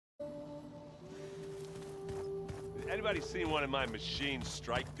Anybody seen one of my machine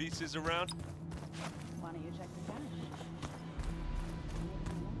strike pieces around? Why don't you check the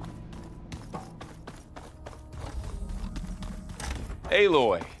cache?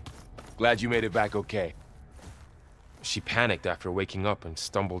 Aloy! Glad you made it back okay. She panicked after waking up and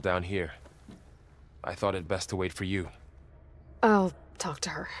stumbled down here. I thought it best to wait for you. I'll talk to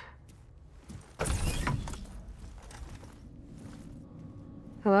her.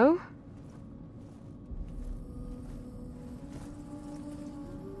 Hello?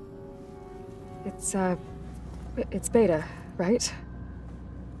 It's Beta, right?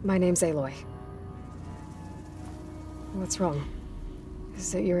 My name's Aloy. What's wrong?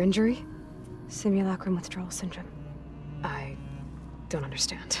 Is it your injury? Simulacrum withdrawal syndrome. I don't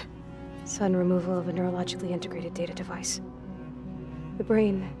understand. Sudden removal of a neurologically integrated data device. The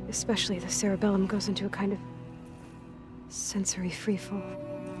brain, especially the cerebellum, goes into a kind of sensory freefall.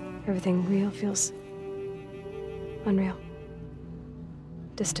 Everything real feels unreal.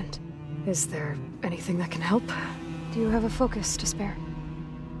 Distant. Is there anything that can help? Do you have a focus to spare?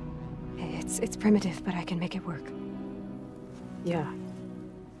 It's primitive, but I can make it work. Yeah.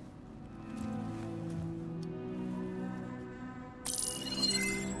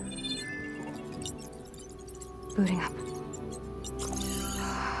 Booting up.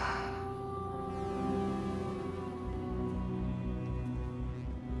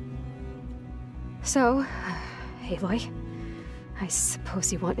 So, Aloy, I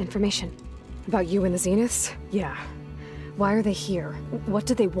suppose you want information. About you and the Zeniths? Yeah. Why are they here? What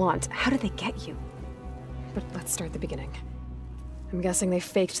do they want? How did they get you? But let's start at the beginning. I'm guessing they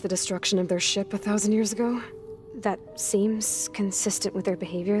faked the destruction of their ship 1,000 years ago? That seems consistent with their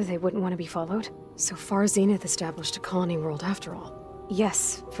behavior. They wouldn't want to be followed. So far, Zenith established a colony world after all.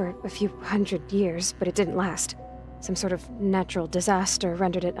 Yes, for a few hundred years, but it didn't last. Some sort of natural disaster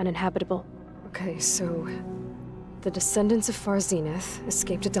rendered it uninhabitable. Okay, so the descendants of Far Zenith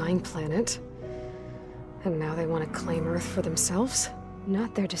escaped a dying planet, and now they want to claim Earth for themselves?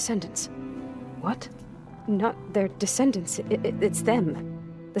 Not their descendants. What? Not their descendants. It's them.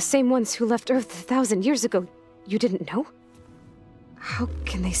 The same ones who left Earth 1,000 years ago. You didn't know? How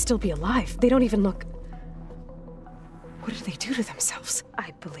can they still be alive? They don't even look... What did they do to themselves?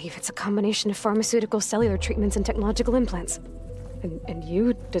 I believe it's a combination of pharmaceutical, cellular treatments, and technological implants. And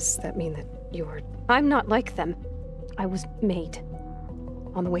you? Does that mean that you're... I'm not like them. I was made.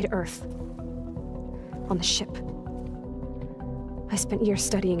 On the way to Earth. On the ship. I spent years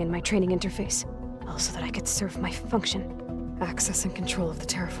studying in my training interface, all so that I could serve my function. Access and control of the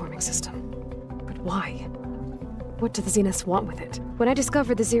terraforming system. But why? What do the Zeniths want with it? When I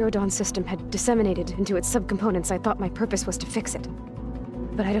discovered the Zero Dawn system had disseminated into its subcomponents, I thought my purpose was to fix it.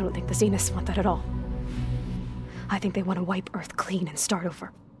 But I don't think the Zeniths want that at all. I think they want to wipe Earth clean and start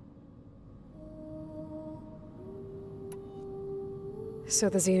over. So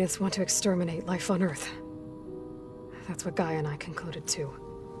the Zeniths want to exterminate life on Earth. That's what Gaia and I concluded too.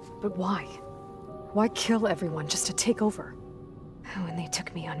 But why? Why kill everyone just to take over? When they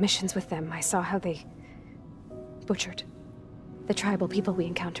took me on missions with them, I saw how they butchered the tribal people we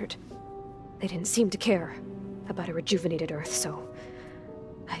encountered. They didn't seem to care about a rejuvenated Earth, so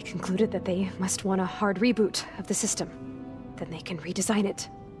I concluded that they must want a hard reboot of the system. Then they can redesign it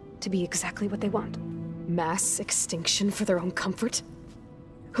to be exactly what they want. Mass extinction for their own comfort?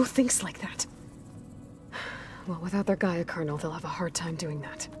 Who thinks like that? Well, without their Gaia kernel, they'll have a hard time doing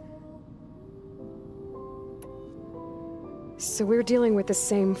that. So we're dealing with the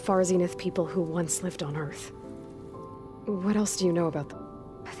same Far Zenith people who once lived on Earth. What else do you know about them?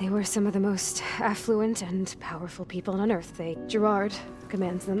 They were some of the most affluent and powerful people on Earth. Gerard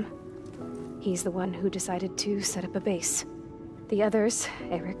commands them. He's the one who decided to set up a base. The others,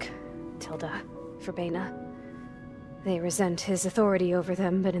 Eric, Tilda, Verbena, they resent his authority over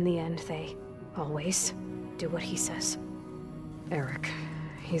them, but in the end, they always do what he says. Eric.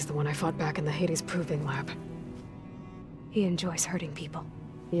 He's the one I fought back in the Hades Proving Lab. He enjoys hurting people.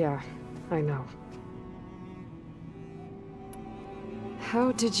 Yeah, I know.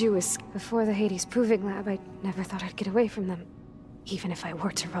 How did you escape? Before the Hades Proving Lab, I never thought I'd get away from them. Even if I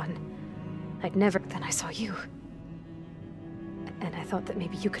were to run. I'd never... Then I saw you. And I thought that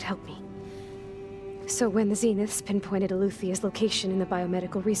maybe you could help me. So when the Zeniths pinpointed Aluthia's location in the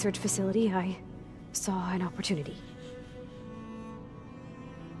biomedical research facility, I saw an opportunity.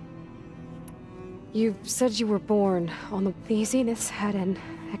 You said you were born on the... The Zeniths had an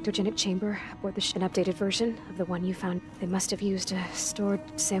ectogenic chamber aboard the an updated version of the one you found. They must have used a stored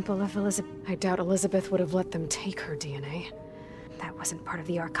sample of Elizabeth. I doubt Elizabeth would have let them take her DNA. That wasn't part of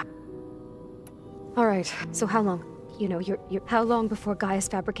the archive. All right. So how long? You know, how long before Gaius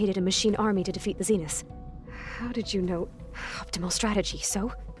fabricated a machine army to defeat the Zeniths? How did you know? Optimal strategy,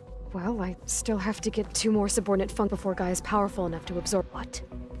 so? Well, I still have to get 2 more subordinate funk before Gaia's powerful enough to absorb— What?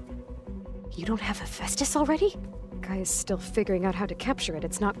 You don't have Hephaestus already? Gaia's still figuring out how to capture it.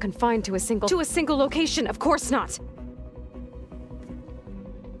 It's not confined to a single location, of course not!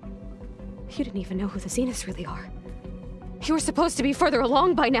 You didn't even know who the Zeniths really are. You were supposed to be further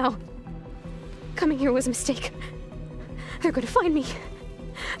along by now. Coming here was a mistake. They're gonna find me.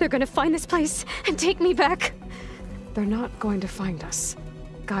 They're gonna find this place and take me back. They're not going to find us.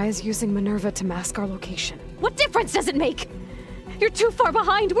 Gaia's using Minerva to mask our location. What difference does it make? You're too far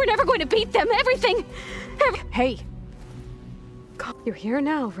behind. We're never going to beat them. Everything. Hey! You're here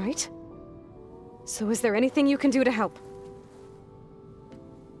now, right? So is there anything you can do to help?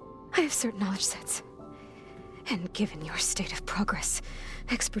 I have certain knowledge sets. And given your state of progress,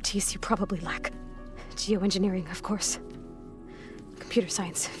 expertise you probably lack. Geoengineering, of course. Computer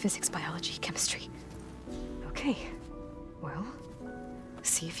science, physics, biology, chemistry. Okay. Well,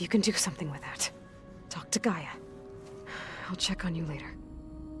 see if you can do something with that. Talk to Gaia. I'll check on you later.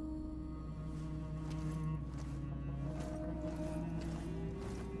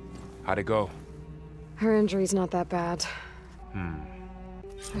 How'd it go? Her injury's not that bad.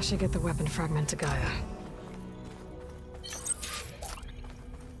 I should get the weapon fragment to Gaia.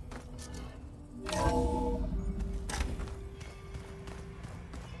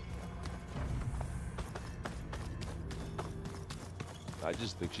 I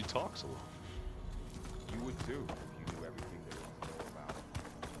just think she talks a lot. You would too, if you knew everything there was to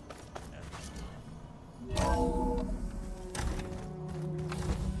know about.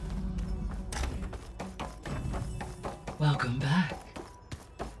 Welcome back.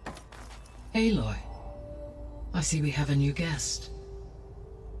 Aloy, I see we have a new guest.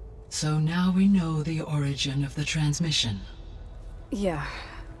 So now we know the origin of the transmission. Yeah.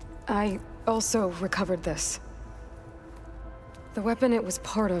 I also recovered this. The weapon it was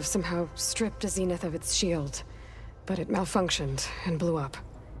part of somehow stripped a Zenith of its shield, but it malfunctioned and blew up.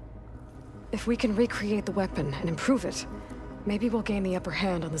 If we can recreate the weapon and improve it, maybe we'll gain the upper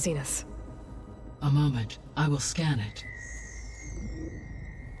hand on the Zeniths. A moment, I will scan it.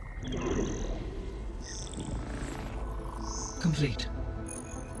 Complete.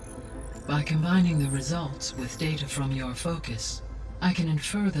 By combining the results with data from your focus, I can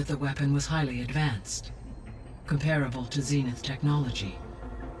infer that the weapon was highly advanced, comparable to Zenith technology,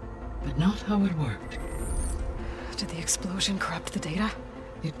 but not how it worked. Did the explosion corrupt the data?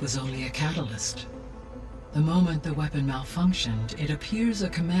 It was only a catalyst. The moment the weapon malfunctioned, it appears a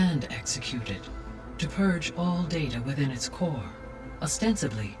command executed to purge all data within its core.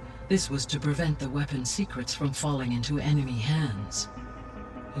 Ostensibly, this was to prevent the weapon's secrets from falling into enemy hands.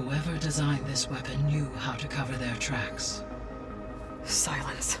 Whoever designed this weapon knew how to cover their tracks.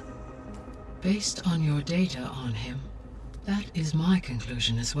 Silence. Based on your data on him, that is my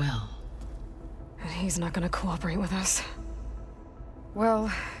conclusion as well. And he's not gonna cooperate with us.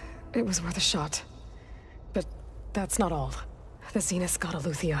 Well, it was worth a shot. But that's not all. The Zeniths got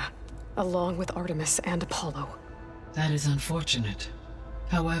Aletheia, along with Artemis and Apollo. That is unfortunate.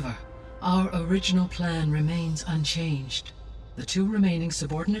 However, our original plan remains unchanged. The 2 remaining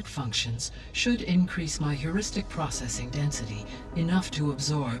subordinate functions should increase my heuristic processing density enough to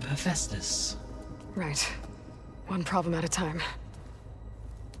absorb Hephaestus. Right. One problem at a time.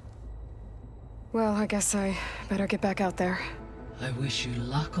 Well, I guess I better get back out there. I wish you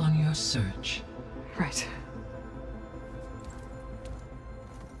luck on your search. Right.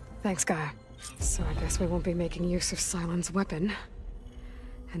 Thanks, Gaia. So I guess we won't be making use of Cylon's weapon.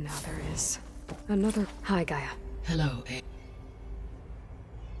 And now there is another— Hi, Gaia. Hello,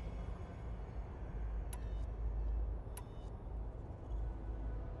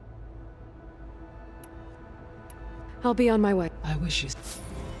 I'll be on my way. I wish you...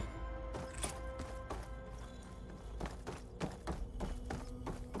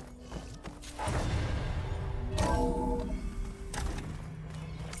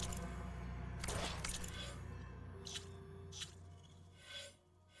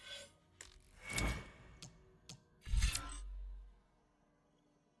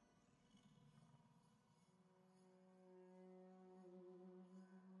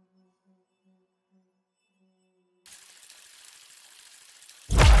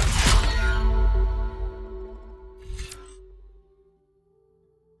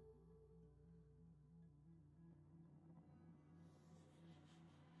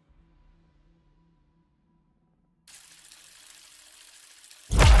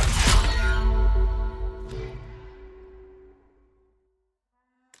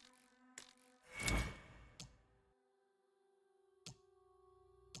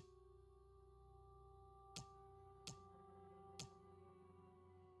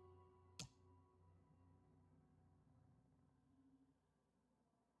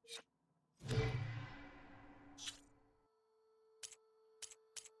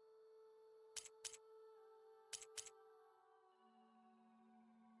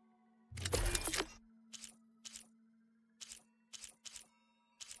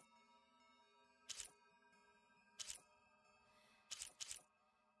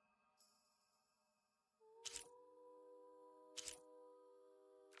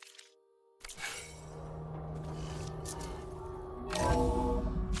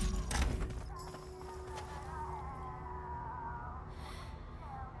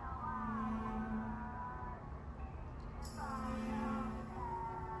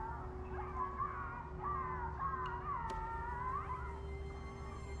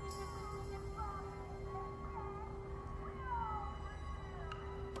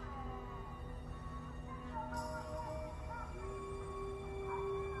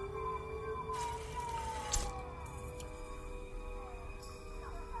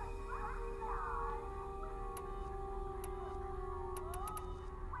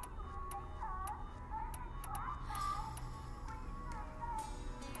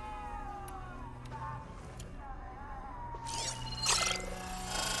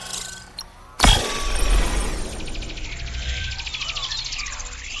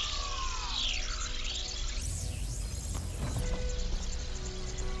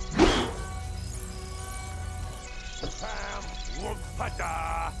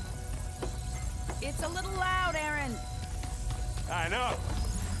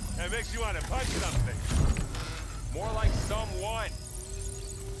 That makes you want to punch something. More like someone.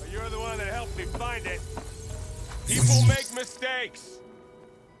 But you're the one that helped me find it. People make mistakes.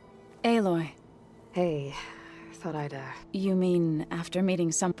 Aloy. Hey, thought I'd, You mean after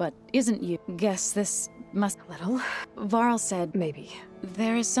meeting some, but isn't you? Guess this must... a little? Varl said... Maybe.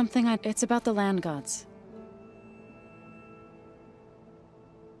 There is something It's about the land gods.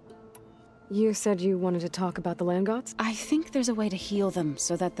 You said you wanted to talk about the land gods? I think there's a way to heal them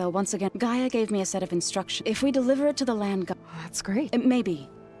so that they'll once again... Gaia gave me a set of instructions. If we deliver it to the land god... That's great. It may be.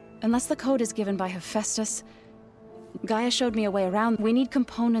 Unless the code is given by Hephaestus. Gaia showed me a way around. We need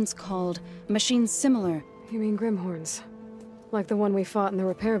components called machines similar. You mean Grimhorns? Like the one we fought in the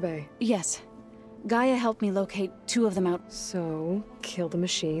repair bay? Yes. Gaia helped me locate 2 of them out. So, kill the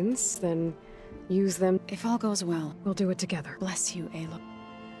machines, then use them... If all goes well, We'll do it together. bless you, Aloy.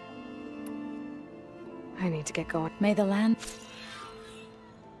 I need to get going. May the land...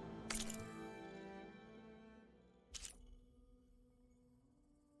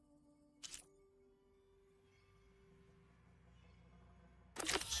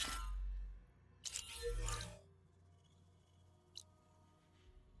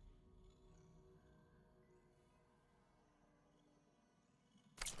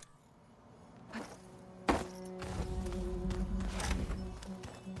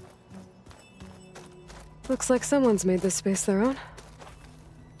 Looks like someone's made this space their own.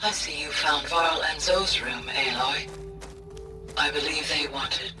 I see you found Varl and Zoe's room, Aloy. I believe they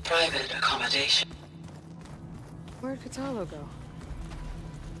wanted private accommodation. Where'd Katalo go?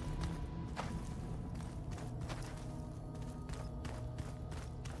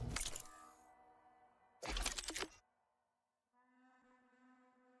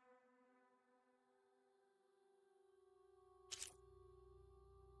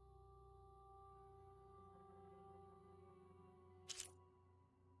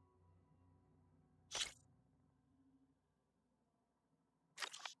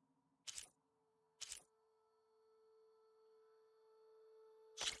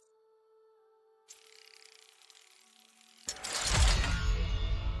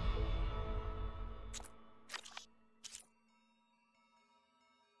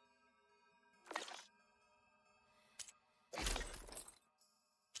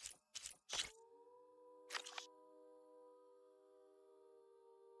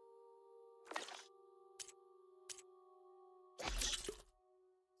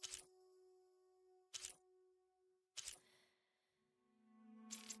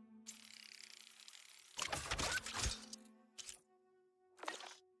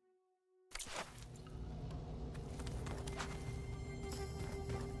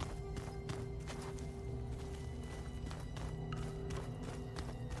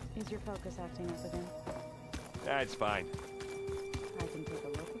 Is your focus acting up again? That's fine. I can take a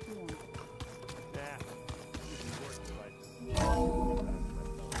look if you want.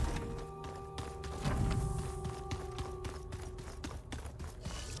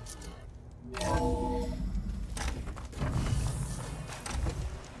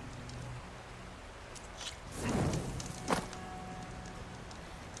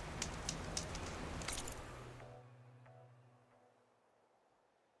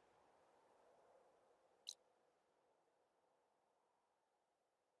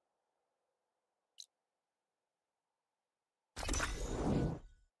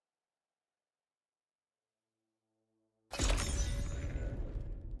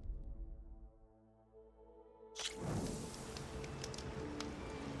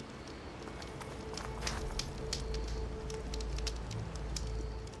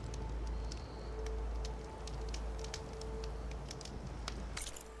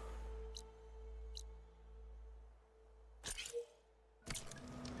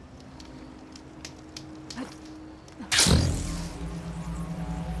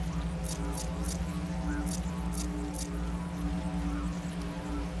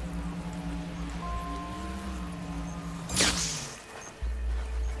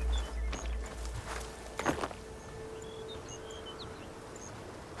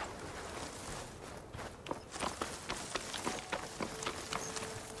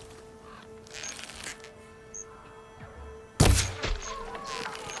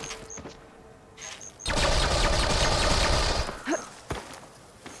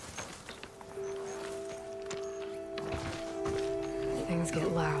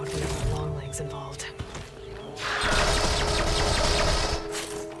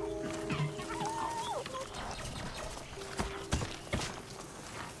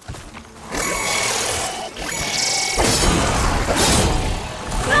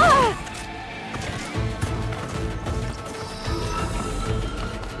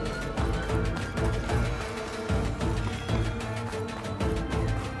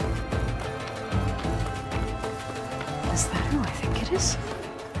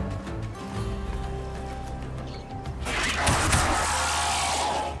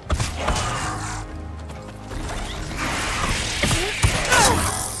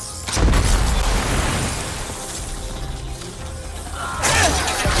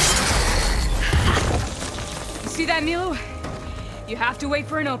 time, Milu. You have to wait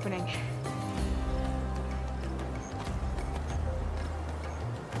for an opening.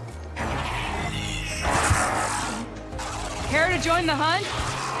 Care to join the hunt?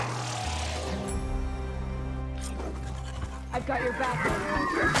 I've got your back.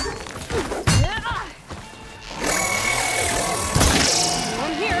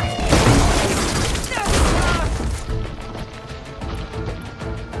 One here.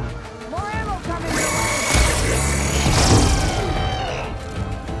 More ammo coming your way.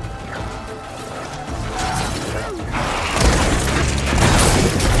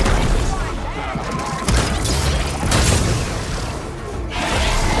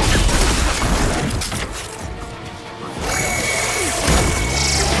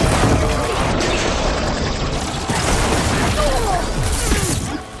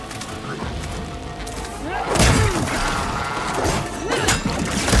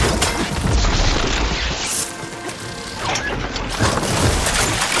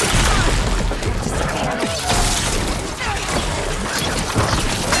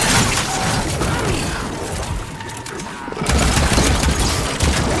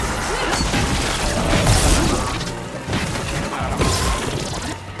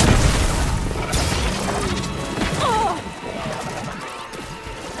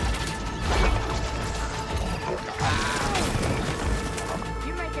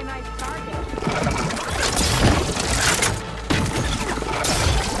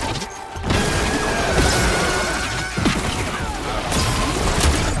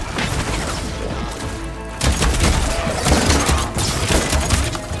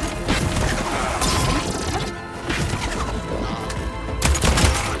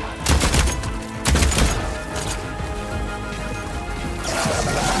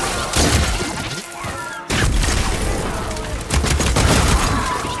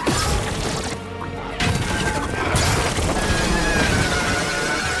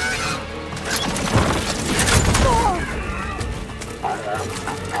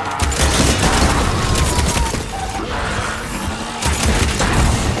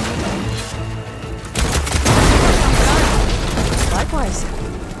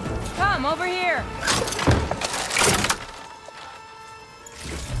 Come over here.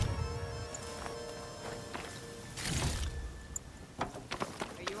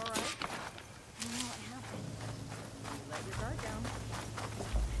 Are you all right? I don't know what happened. You let your guard down.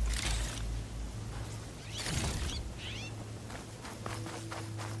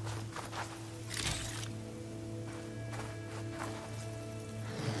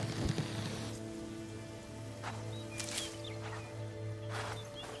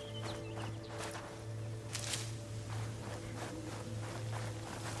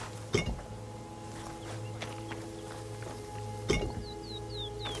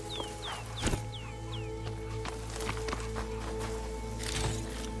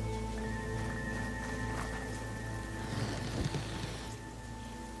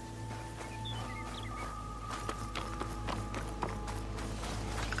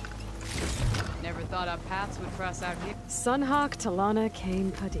 Never thought our paths would cross out here. Sunhawk, Talana,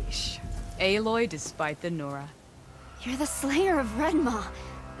 Kane, Padish. Aloy despite the Nora. You're the slayer of Redmaw,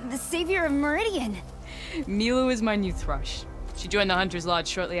 the savior of Meridian. Milu is my new thrush. She joined the Hunter's Lodge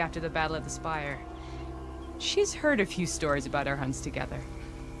shortly after the Battle of the Spire. She's heard a few stories about our hunts together.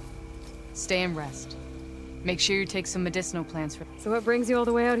 Stay and rest. Make sure you take some medicinal plants for— So what brings you all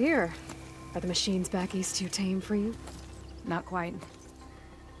the way out here? Are the machines back east too tame for you? Not quite.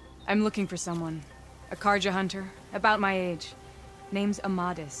 I'm looking for someone. A Karja hunter, about my age. Name's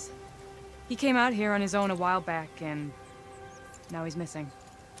Amadis. He came out here on his own a while back, and now he's missing.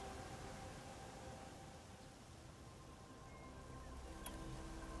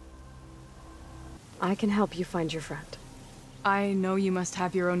 I can help you find your friend. I know you must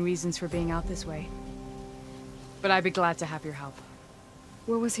have your own reasons for being out this way. But I'd be glad to have your help.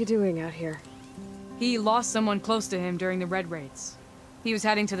 What was he doing out here? He lost someone close to him during the Red Raids. He was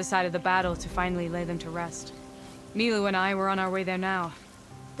heading to the side of the battle to finally lay them to rest. Milu and I were on our way there now.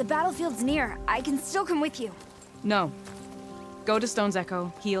 The battlefield's near. I can still come with you. No. Go to Stone's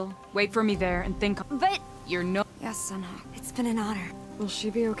Echo, heal, wait for me there, and think— But— You're no— Yes, Sunhawk. It's been an honor. Will she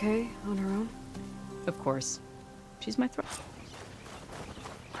be okay on her own? Of course. She's my thrush.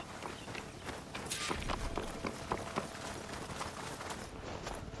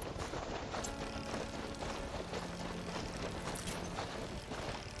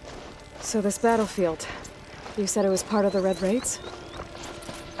 So this battlefield, you said it was part of the Red Raids?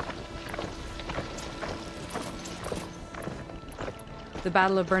 The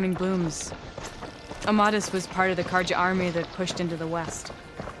Battle of Burning Blooms. Amadis was part of the Karja army that pushed into the west.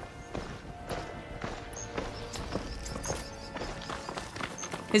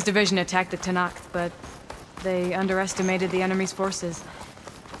 His division attacked the Tanakh, but they underestimated the enemy's forces.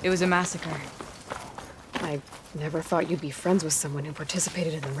 It was a massacre. I never thought you'd be friends with someone who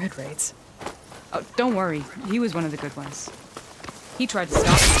participated in the Red Raids. Oh, don't worry. He was one of the good ones. He tried to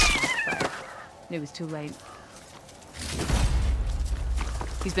stop me, but it was too late.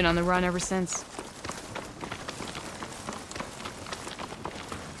 He's been on the run ever since.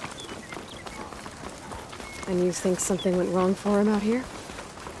 And you think something went wrong for him out here?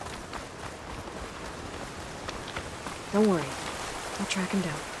 Don't worry. I'll track him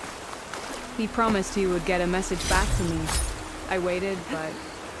down. He promised he would get a message back to me. I waited, but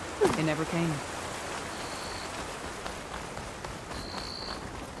it never came.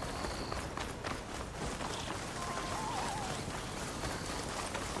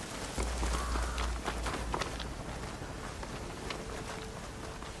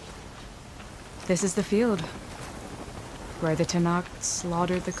 This is the field where the Tanakh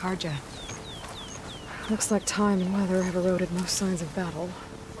slaughtered the Karja. Looks like time and weather have eroded most signs of battle.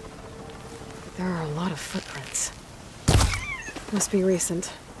 But there are a lot of footprints. Must be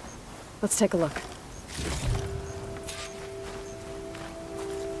recent. Let's take a look.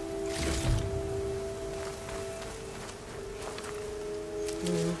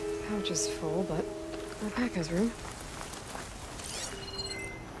 Pouch is full, but our pack has room.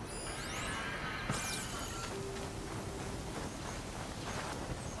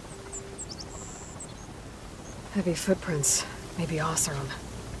 Heavy footprints. Maybe Oseram.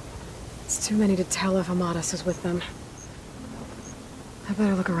 It's too many to tell if Amadas is with them. I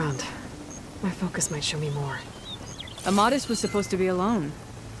better look around. My focus might show me more. Amadas was supposed to be alone.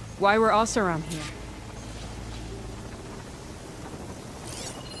 Why were Oseram here?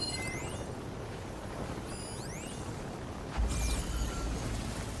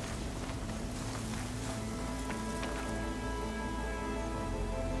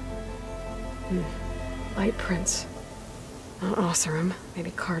 Light prints. Not Oseram,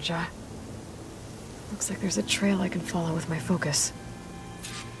 maybe Karja. Looks like there's a trail I can follow with my focus.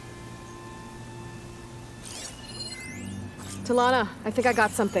 Talana, I think I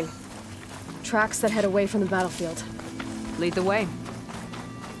got something. Tracks that head away from the battlefield. Lead the way.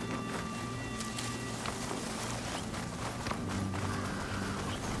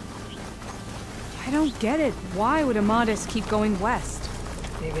 I don't get it. Why would Amadas keep going west?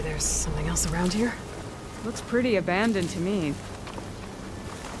 Maybe there's something else around here? Looks pretty abandoned to me.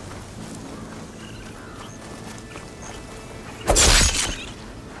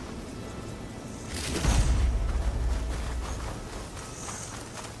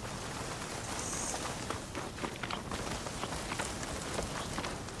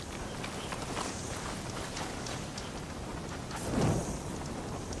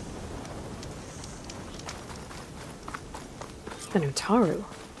 An Utaru?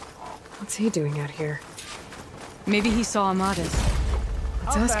 What's he doing out here? Maybe he saw Amadas.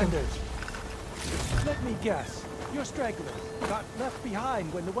 Let's ask him. Let me guess. You're stragglers. Got left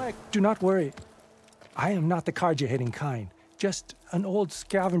behind when the wagon... Do not worry. I am not the Karja-hating kind. Just an old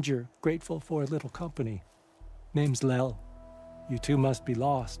scavenger grateful for a little company. Name's Lel. You two must be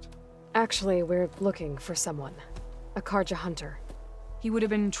lost. Actually, we're looking for someone. A Karja hunter. He would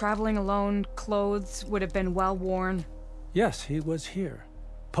have been traveling alone, clothes would have been well worn. Yes, he was here,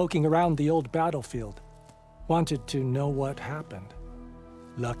 poking around the old battlefield. Wanted to know what happened.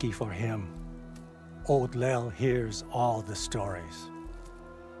 Lucky for him, old Lel hears all the stories.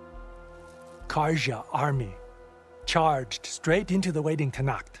 Karja army charged straight into the waiting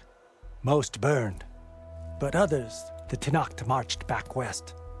Tanakh. Most burned, but others, the Tanakh marched back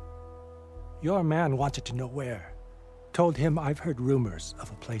west. Your man wanted to know where. Told him I've heard rumors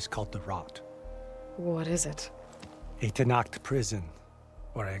of a place called the Rot. What is it? A Tanakh prison,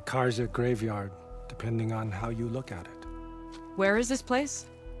 or a Karja graveyard, depending on how you look at it. Where is this place?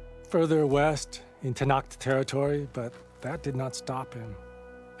 Further west, in Tanakh territory, but that did not stop him.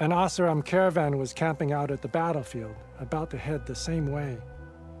 An Oseram caravan was camping out at the battlefield, about to head the same way.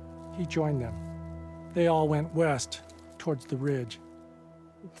 He joined them. They all went west, towards the ridge.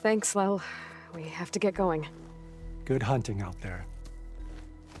 Thanks, Lel. We have to get going. Good hunting out there.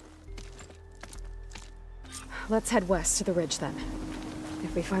 Let's head west to the ridge, then.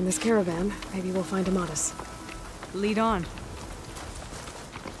 If we find this caravan, maybe we'll find Amadas. Lead on.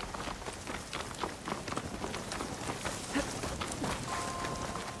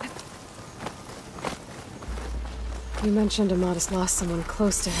 You mentioned Amadas lost someone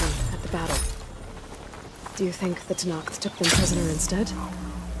close to him at the battle. Do you think the Tanakh took them prisoner instead?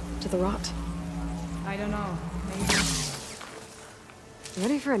 To the Rot? I don't know. Maybe.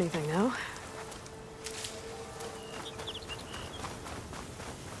 Ready for anything now?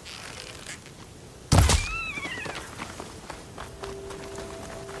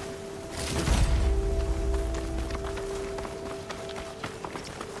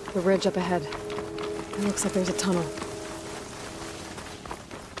 a ridge up ahead. It looks like there's a tunnel.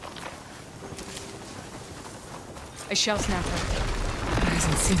 A shell snapper. It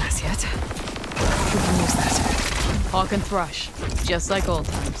hasn't seen us yet. We can use that. Hawk and thrush, just like old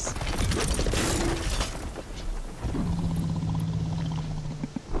times.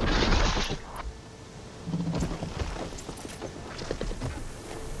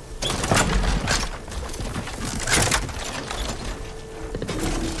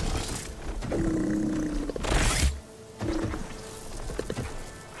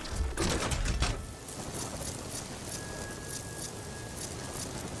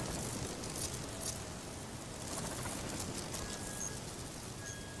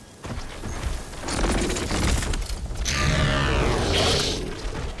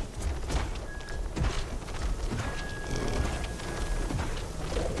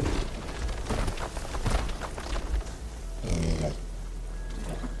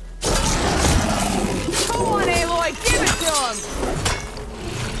 Come on, Aloy, give it to him!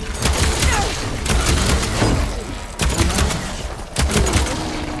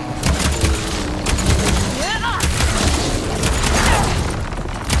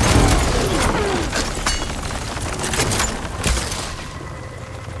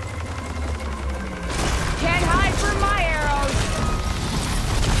 Can't hide from my arrows!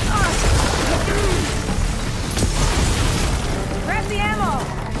 Grab the ammo!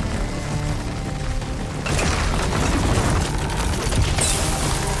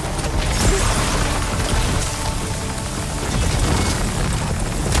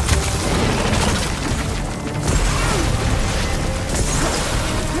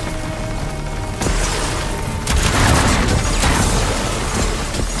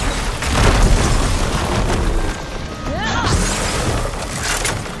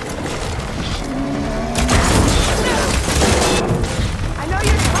 I know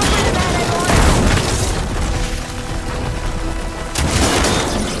you're tougher than that, Aloy!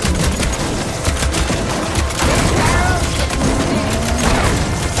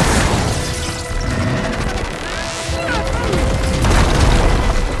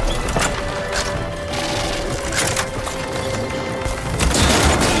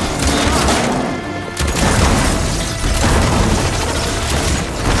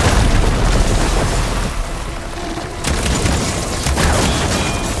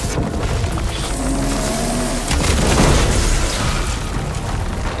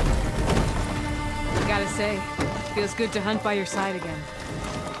 Gotta say, feels good to hunt by your side again.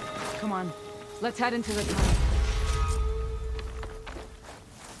 Come on, let's head into the tunnel.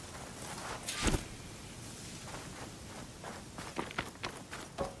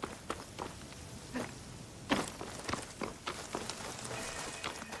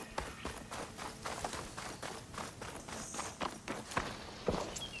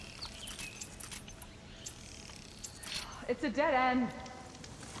 It's a dead end.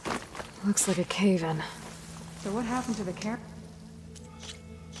 Looks like a cave-in. So what happened to the caravan?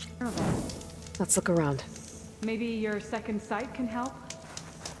 Let's look around. Maybe your second sight can help?